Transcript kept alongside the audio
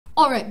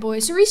Alright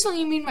boys, so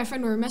recently me and my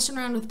friend were messing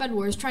around with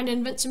Bedwars trying to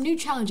invent some new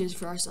challenges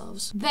for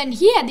ourselves. Then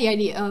he had the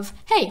idea of,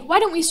 hey, why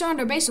don't we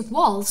surround our base with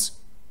walls,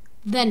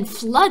 then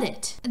flood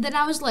it? And then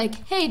I was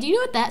like, hey, do you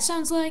know what that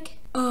sounds like?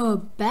 A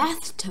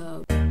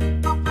bathtub.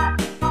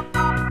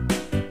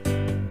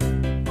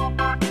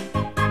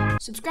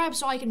 Subscribe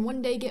so I can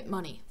one day get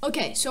money.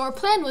 Okay, so our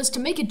plan was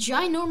to make a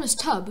ginormous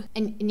tub,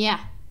 and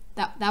yeah,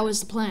 that was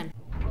the plan.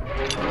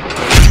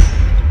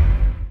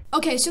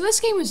 Okay, so this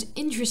game was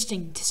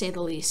interesting, to say the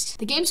least.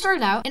 The game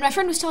started out, and my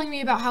friend was telling me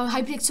about how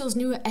Hypixel's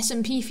new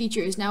SMP feature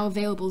is now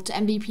available to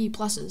MVP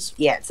pluses.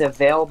 Yeah, it's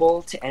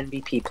available to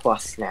MVP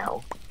Plus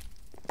now.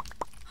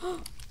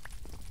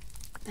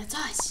 That's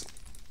us.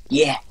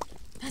 Yeah.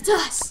 That's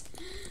us.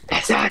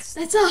 That's us.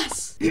 That's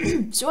us.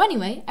 So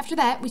anyway, after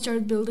that, we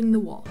started building the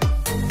wall.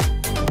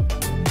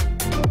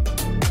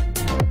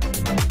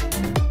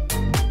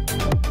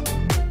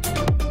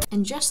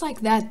 And just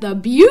like that, the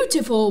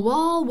beautiful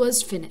wall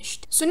was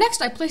finished. So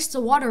next I placed the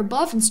water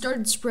above and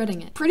started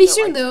spreading it. Pretty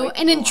soon though,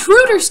 an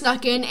intruder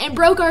snuck in and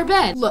broke our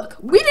bed. Look,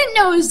 we didn't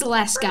know he was the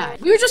last guy.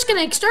 We were just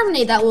gonna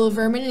exterminate that little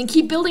vermin and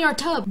keep building our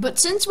tub. But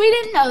since we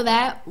didn't know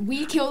that,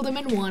 we killed him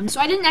and won. So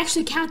I didn't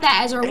actually count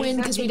that as our win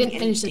because we didn't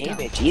finish the tub.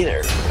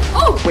 Either.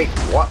 Oh! Wait,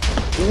 what?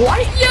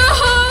 What?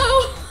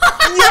 Yo!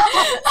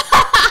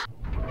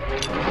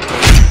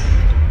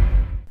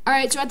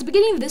 Alright, so at the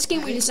beginning of this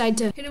game, we decided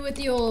to hit it with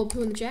the old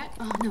poo in the chat.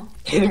 Oh, no.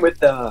 Hit him with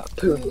the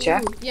poo in the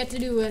chat? You have to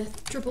do a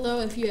triple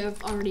O if you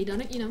have already done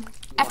it, you know.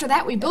 After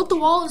that, we built the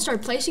wall and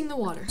started placing the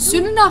water.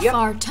 Soon enough,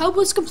 our tub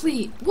was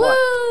complete.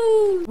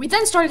 Woo! We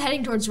then started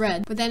heading towards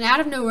red, but then out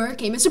of nowhere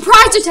came a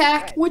surprise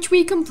attack, which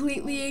we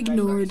completely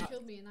ignored.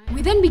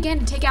 We then began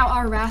to take out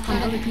our wrath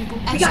on other people,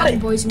 as other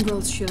boys and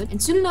girls should,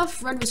 and soon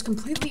enough, red was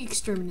completely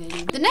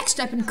exterminated. The next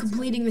step in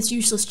completing this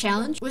useless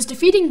challenge was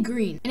defeating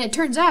green, and it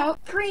turns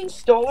out, green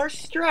stole our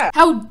strap.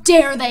 How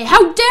dare they?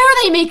 How dare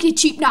they make a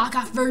cheap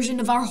knockoff version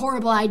of our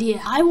horrible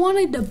idea? I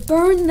wanted to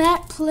burn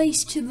that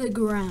place to the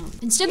ground.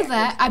 Instead of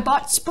that, I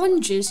bought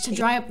sponges to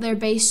dry up their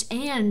base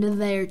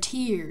and their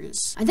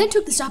tears. I then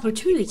took this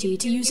opportunity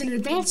to use an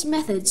advanced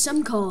method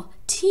some call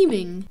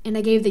teaming, and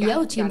I gave the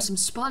yellow team some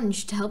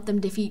sponge to help them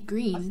defeat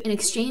green in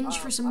exchange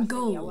for some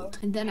gold,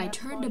 and then I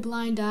turned a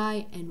blind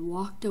eye and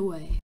walked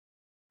away.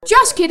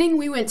 Just kidding,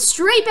 we went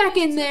straight back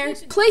in there,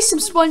 placed some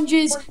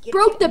sponges,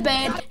 broke the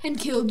bed, and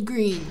killed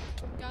green.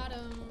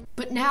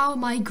 But now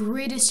my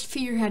greatest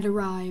fear had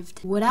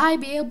arrived. Would I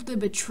be able to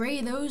betray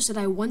those that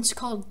I once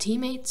called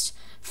teammates,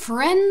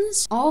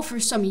 friends, all for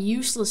some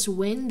useless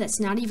win that's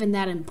not even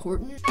that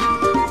important?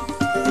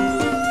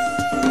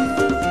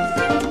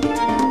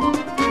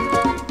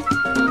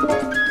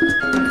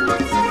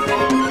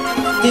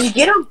 Did you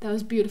get him? That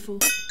was beautiful.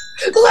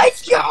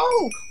 Let's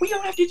go! We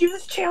don't have to do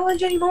this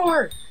challenge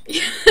anymore.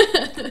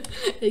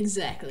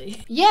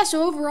 Exactly. Yeah,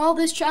 so overall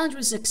this challenge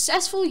was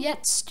successful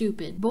yet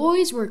stupid.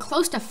 Boys, we're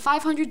close to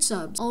 500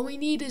 subs. All we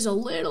need is a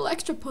little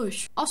extra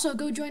push. Also,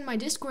 go join my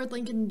Discord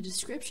link in the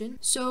description.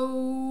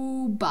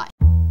 So, bye.